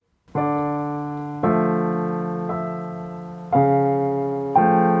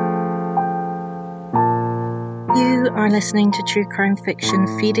are listening to True Crime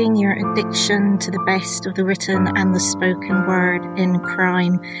Fiction, feeding your addiction to the best of the written and the spoken word in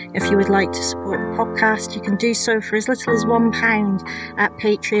crime. If you would like to support the podcast, you can do so for as little as £1 at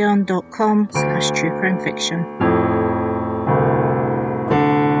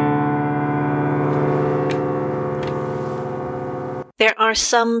patreon.com/truecrimefiction. There are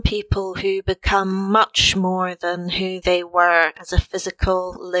some people who become much more than who they were as a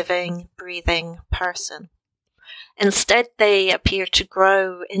physical, living, breathing person. Instead, they appear to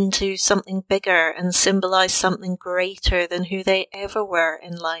grow into something bigger and symbolize something greater than who they ever were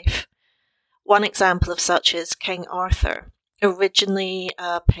in life. One example of such is King Arthur. Originally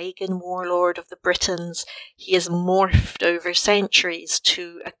a pagan warlord of the Britons, he has morphed over centuries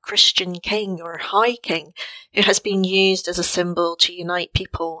to a Christian king or high king who has been used as a symbol to unite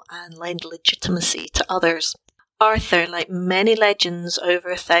people and lend legitimacy to others. Arthur, like many legends over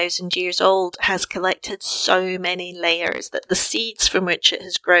 1,000 years old, has collected so many layers that the seeds from which it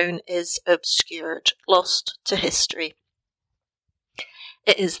has grown is obscured, lost to history.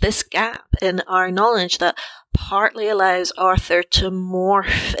 It is this gap in our knowledge that partly allows Arthur to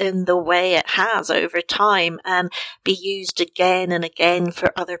morph in the way it has over time and be used again and again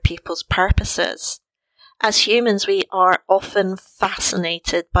for other people's purposes. As humans, we are often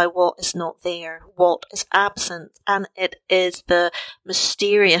fascinated by what is not there, what is absent, and it is the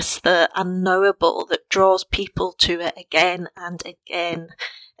mysterious, the unknowable that draws people to it again and again,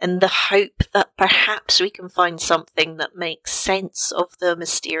 in the hope that perhaps we can find something that makes sense of the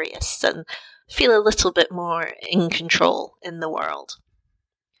mysterious and feel a little bit more in control in the world.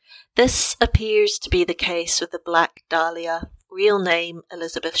 This appears to be the case with the Black Dahlia, real name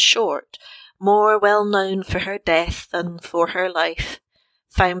Elizabeth Short, more well known for her death than for her life,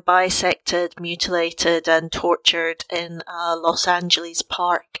 found bisected, mutilated and tortured in a Los Angeles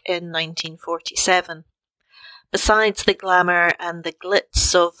park in 1947. Besides the glamour and the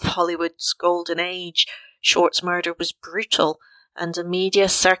glitz of Hollywood's golden age, Short's murder was brutal, and a media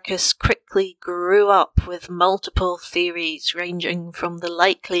circus quickly grew up with multiple theories ranging from the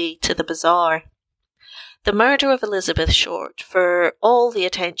likely to the bizarre. The murder of Elizabeth Short, for all the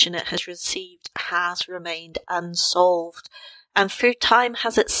attention it has received, has remained unsolved, and through time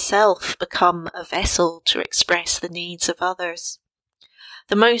has itself become a vessel to express the needs of others.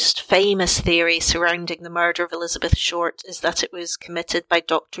 The most famous theory surrounding the murder of Elizabeth Short is that it was committed by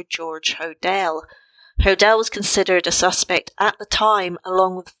Dr. George Hodel. Hodel was considered a suspect at the time,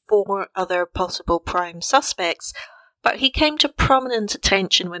 along with 4 other possible prime suspects, but he came to prominent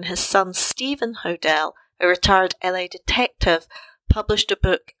attention when his son Stephen Hodel, a retired LA detective, published a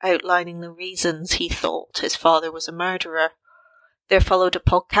book outlining the reasons he thought his father was a murderer. There followed a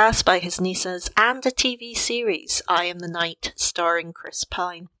podcast by his nieces and a TV series, I Am the Night, starring Chris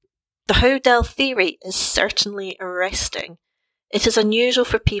Pine. The Hodel theory is certainly arresting. It is unusual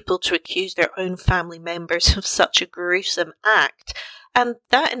for people to accuse their own family members of such a gruesome act, and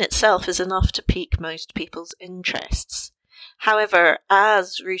that in itself is enough to pique most people's interests. However,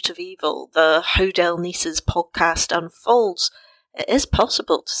 as Root of Evil, the Hodel Nieces podcast unfolds, it is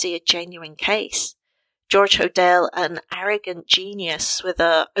possible to see a genuine case. George Hodel, an arrogant genius with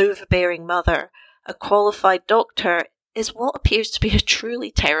an overbearing mother, a qualified doctor, is what appears to be a truly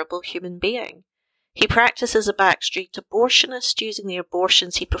terrible human being. He practices a backstreet abortionist, using the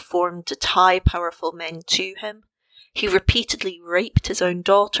abortions he performed to tie powerful men to him. He repeatedly raped his own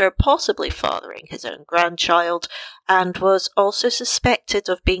daughter, possibly fathering his own grandchild, and was also suspected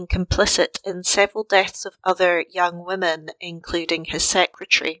of being complicit in several deaths of other young women, including his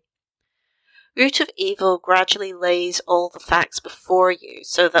secretary. Root of Evil gradually lays all the facts before you,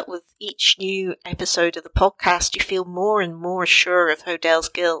 so that with each new episode of the podcast you feel more and more sure of Hodel's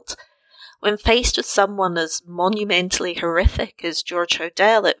guilt. When faced with someone as monumentally horrific as George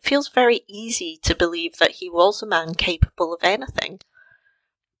Hodel, it feels very easy to believe that he was a man capable of anything.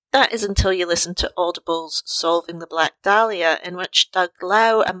 That is until you listen to Audible's Solving the Black Dahlia, in which Doug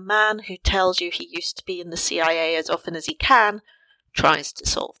Lau, a man who tells you he used to be in the CIA as often as he can, tries to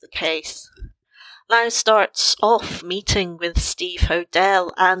solve the case. Lau starts off meeting with Steve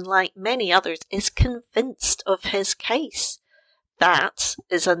Hodel and, like many others, is convinced of his case. That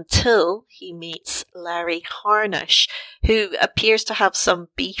is until he meets Larry Harnish, who appears to have some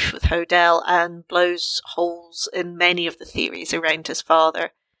beef with Hodel and blows holes in many of the theories around his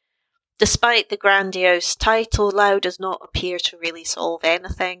father. Despite the grandiose title, Lau does not appear to really solve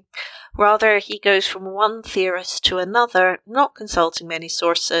anything. Rather, he goes from one theorist to another, not consulting many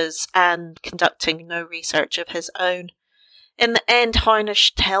sources and conducting no research of his own. In the end,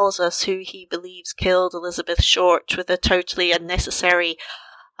 Harnish tells us who he believes killed Elizabeth Short with a totally unnecessary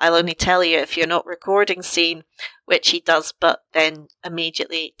I'll only tell you if you're not recording scene, which he does, but then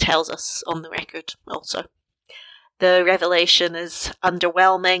immediately tells us on the record also. The revelation is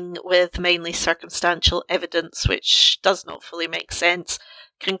underwhelming, with mainly circumstantial evidence which does not fully make sense.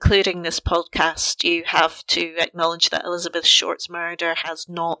 Concluding this podcast, you have to acknowledge that Elizabeth Short's murder has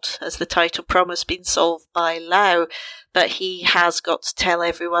not, as the title promised, been solved by Lau, but he has got to tell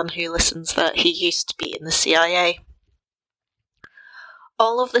everyone who listens that he used to be in the CIA.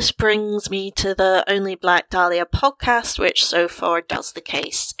 All of this brings me to the only Black Dahlia podcast which so far does the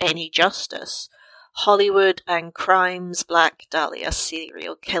case any justice. Hollywood and Crime's Black Dahlia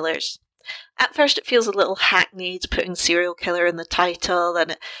Serial Killers. At first it feels a little hackneyed putting serial killer in the title,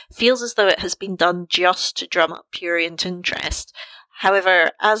 and it feels as though it has been done just to drum up prurient interest. However,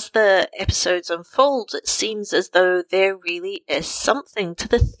 as the episodes unfold, it seems as though there really is something to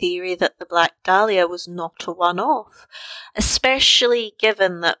the theory that the Black Dahlia was not a one-off, especially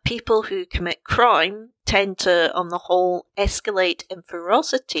given that people who commit crime tend to, on the whole, escalate in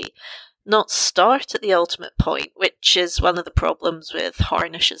ferocity, not start at the ultimate point, which is one of the problems with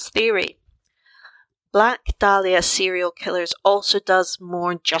Harnish's theory. Black Dahlia Serial Killers also does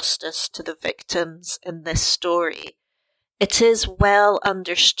more justice to the victims in this story. It is well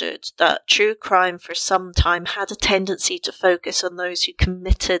understood that true crime for some time had a tendency to focus on those who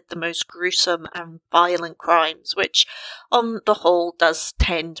committed the most gruesome and violent crimes, which on the whole does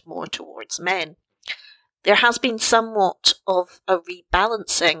tend more towards men. There has been somewhat of a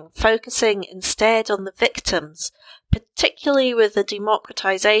rebalancing, focusing instead on the victims, particularly with the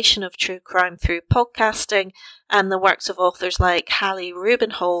democratization of true crime through podcasting and the works of authors like Hallie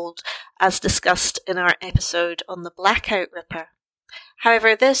Rubenhold, as discussed in our episode on the Blackout Ripper.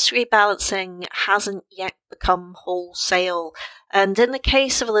 However, this rebalancing hasn't yet become wholesale, and in the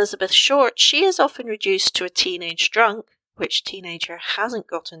case of Elizabeth Short, she is often reduced to a teenage drunk, which teenager hasn't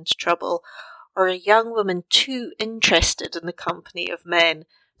got into trouble, or a young woman too interested in the company of men,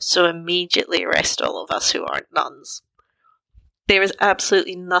 so immediately arrest all of us who aren't nuns. There is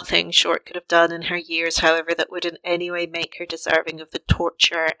absolutely nothing Short could have done in her years, however, that would in any way make her deserving of the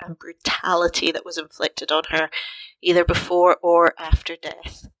torture and brutality that was inflicted on her, either before or after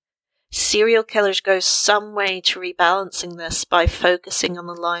death. Serial Killers go some way to rebalancing this by focusing on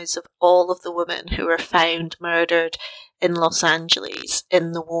the lives of all of the women who were found murdered in Los Angeles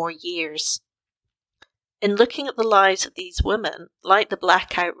in the war years. In looking at the lives of these women, like the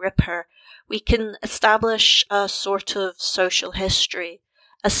Blackout Ripper, we can establish a sort of social history,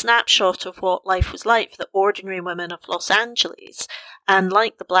 a snapshot of what life was like for the ordinary women of Los Angeles. And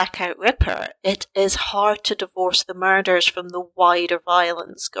like the Blackout Ripper, it is hard to divorce the murders from the wider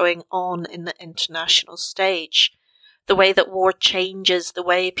violence going on in the international stage. The way that war changes the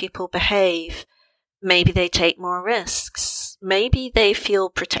way people behave. Maybe they take more risks. Maybe they feel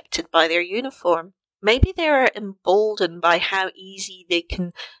protected by their uniform. Maybe they are emboldened by how easy they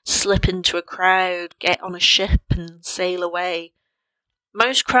can slip into a crowd, get on a ship and sail away.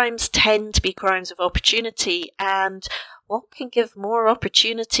 Most crimes tend to be crimes of opportunity, and what can give more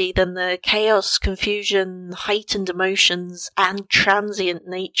opportunity than the chaos, confusion, heightened emotions, and transient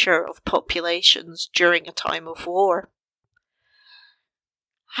nature of populations during a time of war?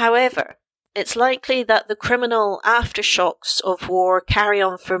 However, it's likely that the criminal aftershocks of war carry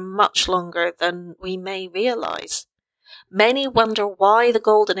on for much longer than we may realise. Many wonder why the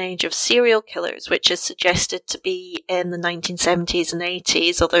golden age of serial killers, which is suggested to be in the 1970s and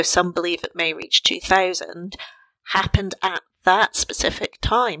 80s, although some believe it may reach 2000, happened at that specific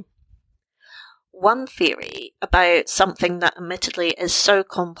time. One theory about something that admittedly is so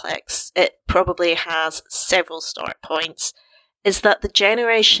complex it probably has several start points is that the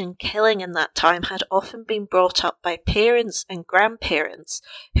generation killing in that time had often been brought up by parents and grandparents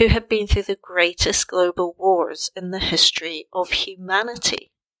who had been through the greatest global wars in the history of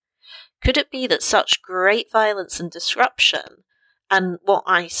humanity. Could it be that such great violence and disruption, and what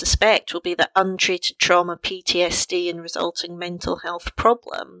I suspect will be the untreated trauma, PTSD and resulting mental health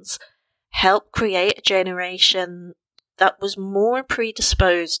problems, helped create a generation that was more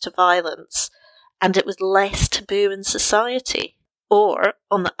predisposed to violence, and it was less taboo in society? Or,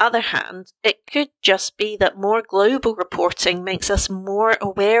 on the other hand, it could just be that more global reporting makes us more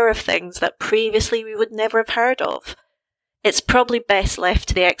aware of things that previously we would never have heard of. It's probably best left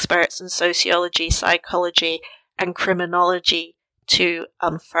to the experts in sociology, psychology, and criminology to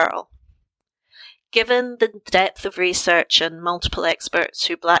unfurl. Given the depth of research and multiple experts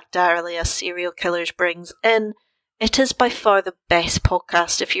who Black Dahlia Serial Killers brings in, it is by far the best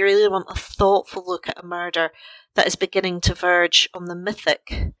podcast if you really want a thoughtful look at a murder that is beginning to verge on the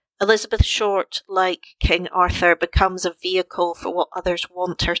mythic, Elizabeth Short, like King Arthur, becomes a vehicle for what others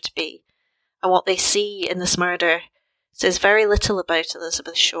want her to be, and what they see in this murder says very little about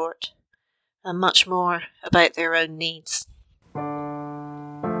Elizabeth Short, and much more about their own needs.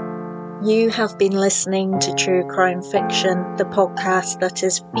 You have been listening to True Crime Fiction, the podcast that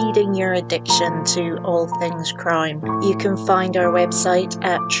is feeding your addiction to all things crime. You can find our website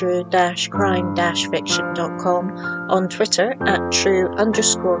at true-crime-fiction.com, on Twitter at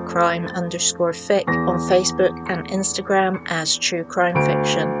true_crime_fic, on Facebook and Instagram as True Crime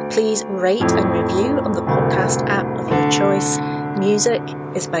Fiction. Please rate and review on the podcast app of your choice. Music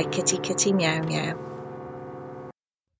is by Kitty Kitty Meow Meow.